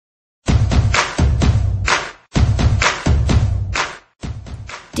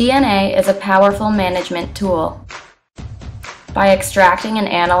DNA is a powerful management tool. By extracting and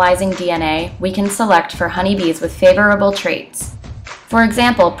analyzing DNA, we can select for honeybees with favorable traits. For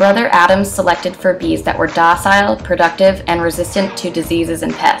example, Brother Adams selected for bees that were docile, productive, and resistant to diseases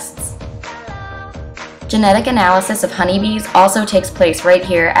and pests. Genetic analysis of honeybees also takes place right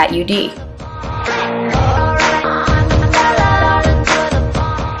here at UD.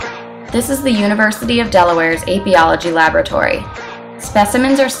 This is the University of Delaware's Apiology Laboratory.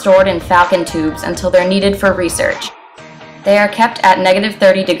 Specimens are stored in falcon tubes until they're needed for research. They are kept at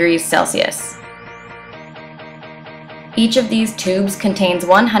 -30 degrees Celsius. Each of these tubes contains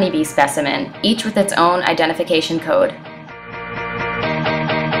one honeybee specimen, each with its own identification code.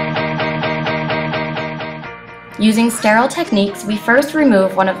 Using sterile techniques, we first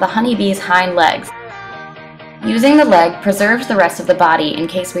remove one of the honeybee's hind legs. Using the leg preserves the rest of the body in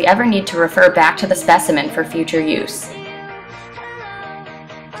case we ever need to refer back to the specimen for future use.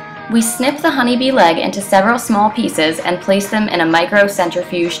 We snip the honeybee leg into several small pieces and place them in a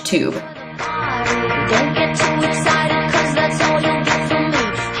microcentrifuge tube.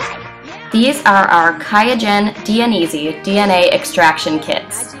 These are our QIAGEN DNA Extraction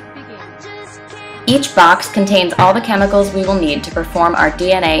kits. Each box contains all the chemicals we will need to perform our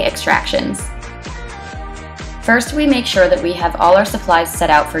DNA extractions. First, we make sure that we have all our supplies set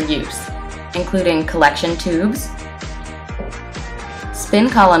out for use, including collection tubes, spin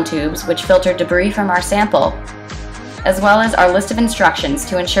column tubes which filter debris from our sample, as well as our list of instructions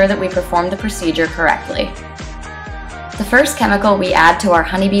to ensure that we perform the procedure correctly. The first chemical we add to our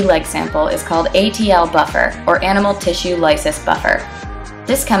honeybee leg sample is called ATL buffer, or animal tissue lysis buffer.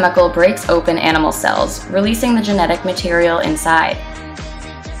 This chemical breaks open animal cells, releasing the genetic material inside.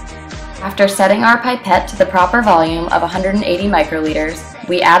 After setting our pipette to the proper volume of 180 microliters,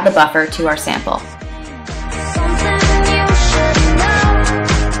 we add the buffer to our sample.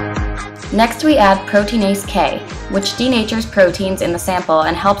 Next, we add proteinase K, which denatures proteins in the sample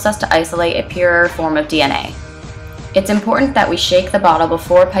and helps us to isolate a purer form of DNA. It's important that we shake the bottle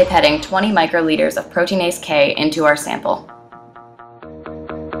before pipetting 20 microliters of proteinase K into our sample.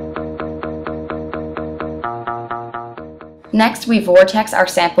 Next, we vortex our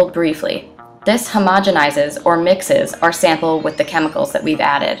sample briefly. This homogenizes or mixes our sample with the chemicals that we've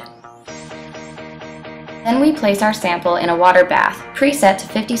added. Then we place our sample in a water bath, preset to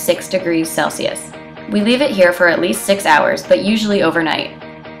 56 degrees Celsius. We leave it here for at least 6 hours, but usually overnight.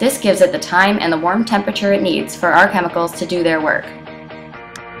 This gives it the time and the warm temperature it needs for our chemicals to do their work.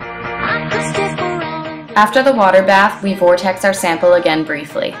 After the water bath, we vortex our sample again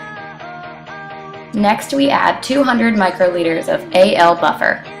briefly. Next, we add 200 microliters of AL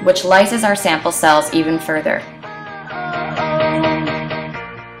buffer, which lyses our sample cells even further.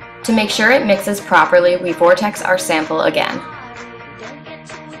 To make sure it mixes properly, we vortex our sample again.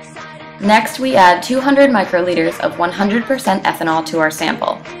 Next, we add 200 microliters of 100% ethanol to our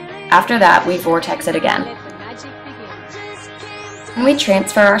sample. After that, we vortex it again. And we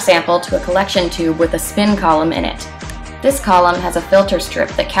transfer our sample to a collection tube with a spin column in it. This column has a filter strip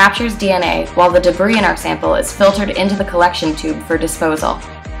that captures DNA while the debris in our sample is filtered into the collection tube for disposal.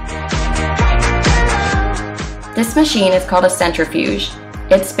 This machine is called a centrifuge.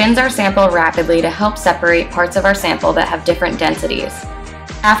 It spins our sample rapidly to help separate parts of our sample that have different densities.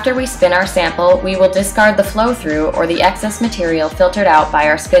 After we spin our sample, we will discard the flow-through or the excess material filtered out by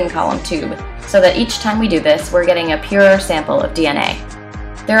our spin column tube, so that each time we do this, we're getting a purer sample of DNA.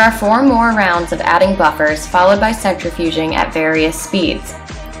 There are 4 more rounds of adding buffers, followed by centrifuging at various speeds.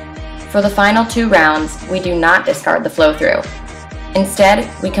 For the final 2 rounds, we do not discard the flow-through. Instead,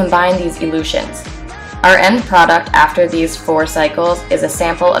 we combine these elutions. Our end product after these 4 cycles is a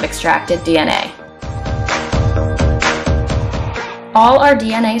sample of extracted DNA. All our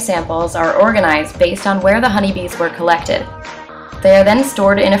DNA samples are organized based on where the honeybees were collected. They are then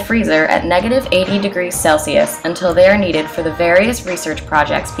stored in a freezer at -80 degrees Celsius until they are needed for the various research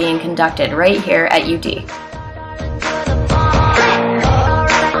projects being conducted right here at UD.